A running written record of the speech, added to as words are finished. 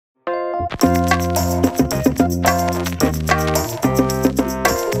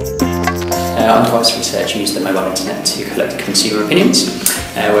On-device research used the mobile internet to collect consumer opinions.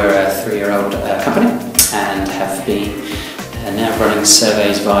 We're a 3-year-old company and have been now running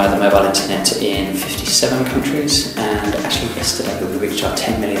surveys via the mobile internet in 57 countries, and actually yesterday we reached our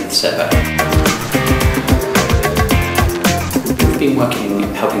 10 millionth survey. We've been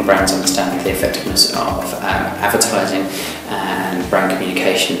working helping brands understand the effectiveness of advertising and brand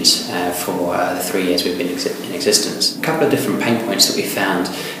communications for the 3 years we've been in existence. A couple of different pain points that we found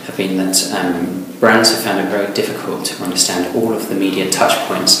have been that brands have found it very difficult to understand all of the media touch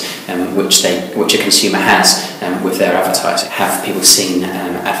points which a consumer has with their advertising. Have people seen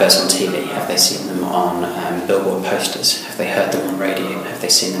adverts on TV? Have they seen them on billboard posters? Have they heard them on radio? Have they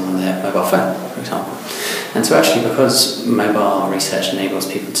seen them on their mobile phone, for example? And so actually, because mobile research enables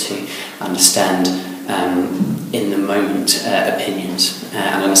people to understand in the moment opinions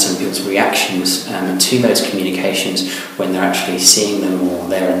and understand people's reactions to those communications when they're actually seeing them or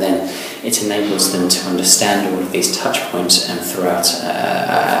there and then, it enables them to understand all of these touch points throughout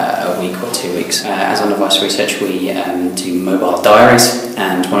a week or 2 weeks. As on-device research, we do mobile diaries,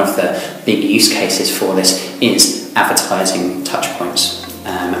 and one of the big use cases for this is advertising touch points.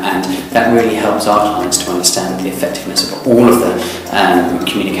 And that really helps our clients to understand the effectiveness of all of the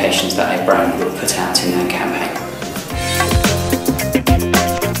communications that a brand will put out in their campaign.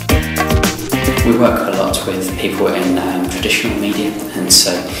 We work a lot with people in traditional media, and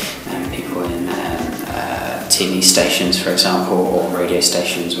so people in TV stations, for example, or radio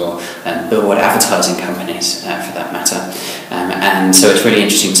stations, or billboard advertising companies, for that matter. And so it's really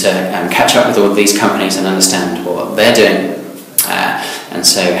interesting to catch up with all of these companies and understand what they're doing, and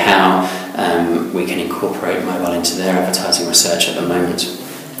so how we can incorporate mobile into their advertising research at the moment.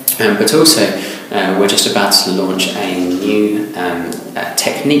 But also, we're just about to launch a new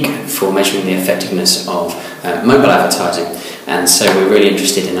technique for measuring the effectiveness of mobile advertising, and so we're really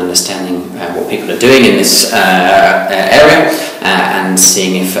interested in understanding what people are doing in this area and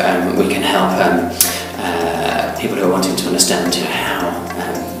seeing if we can help people who are wanting to understand how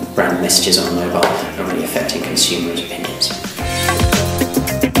brand messages on mobile are really affecting consumers' opinions.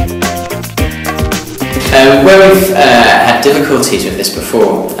 Where we've had difficulties with this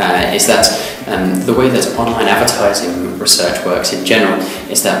before is that the way that online advertising research works in general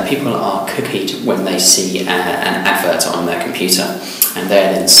is that people are cookied when they see an advert on their computer, and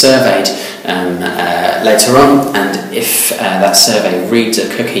they're then surveyed later on, and if that survey reads a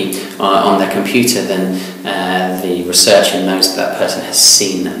cookie on their computer, then the researcher knows that person has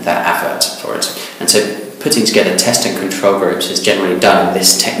seen that advert for it. And so putting together test and control groups is generally done in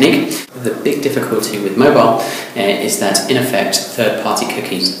this technique. The big difficulty with mobile is that, in effect, third-party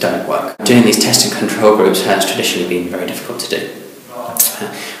cookies don't work. Doing these test and control groups has traditionally been very difficult to do.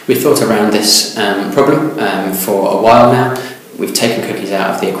 We've thought around this problem for a while now. We've taken cookies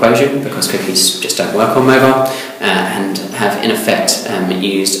out of the equation because cookies just don't work on mobile, and have, in effect,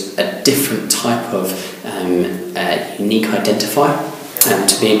 used a different type of unique identifier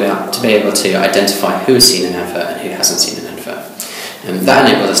to be able to identify who has seen an advert and who hasn't seen an advert. That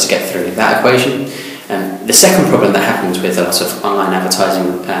enables us to get through that equation. The second problem that happens with a lot of online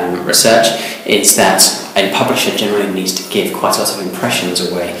advertising research is that a publisher generally needs to give quite a lot of impressions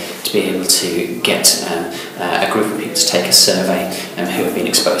away to be able to get a group of people to take a survey who have been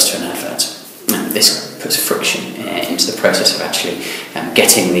exposed to an advert. This puts friction into the process of actually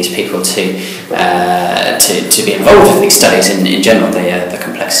getting these people to be involved with these studies. In general, the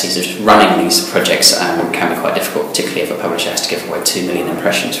complexities of just running these projects can be quite difficult, particularly if a publisher has to give away 2 million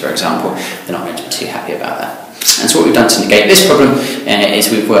impressions, for example. They're not going to be too happy about that. And so what we've done to negate this problem is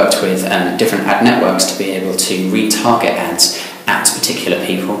we've worked with different ad networks to be able to retarget ads at particular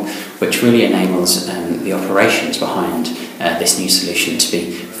people, which really enables the operations behind this new solution to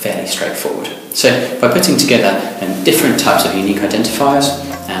be fairly straightforward. So by putting together different types of unique identifiers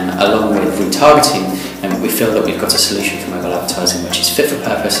along with retargeting, we feel that we've got a solution for mobile advertising which is fit for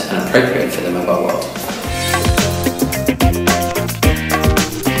purpose and appropriate for the mobile world.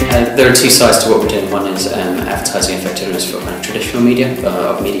 There are two sides to what we're doing. One is advertising effectiveness for kind of traditional media,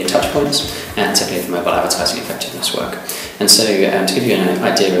 of media touchpoints, and secondly for mobile advertising effectiveness work. And so to give you an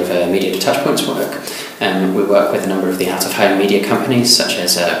idea of media touchpoints work, we work with a number of the out-of-home media companies such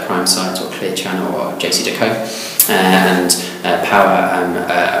as Prime Sites or Clear Channel or JCDecaux, and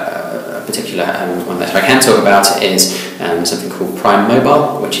Power. A particular one that I can talk about is something called Prime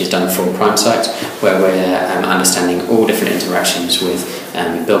Mobile, which is done for Prime Site, where we're understanding all different interactions with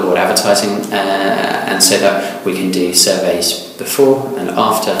billboard advertising, and so that we can do surveys before and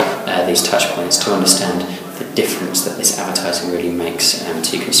after these touch points to understand the difference that this advertising really makes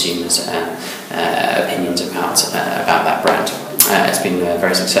to consumers' opinions about that brand. It's been a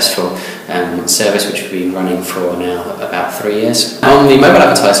very successful service which we've been running for now about 3 years. On the mobile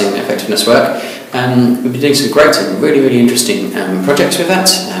advertising effectiveness work, we've been doing some great and really interesting projects with that.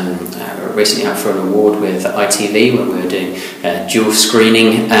 Recently up for an award with ITV where we were doing dual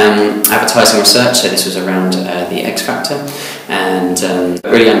screening advertising research, so this was around the X Factor, and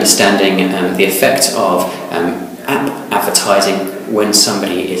really understanding the effect of app advertising when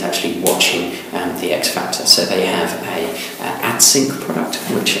somebody is actually watching the X Factor. So they have a AdSync product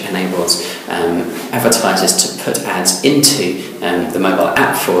which enables advertisers to put ads into the mobile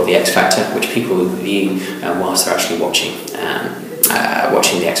app for the X Factor, which people view whilst they're actually watching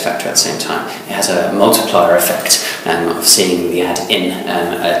the X Factor at the same time. It has a multiplier effect of seeing the ad in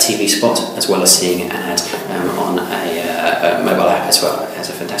a TV spot as well as seeing an ad on a mobile app as well. It has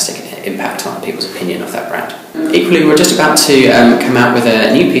a fantastic impact on people's opinion of that brand. Equally, we're just about to come out with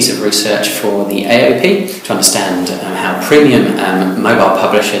a new piece of research for the AOP to understand how premium mobile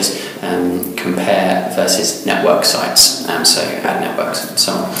publishers compare versus network sites, so ad networks and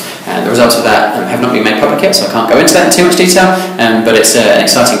so on. The results of that have not been made public yet, so I can't go into that in too much detail, but it's an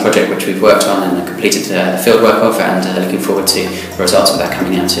exciting project which we've worked on and completed the field work of, and looking forward to the results of that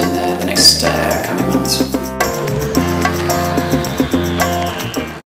coming out in the next coming months.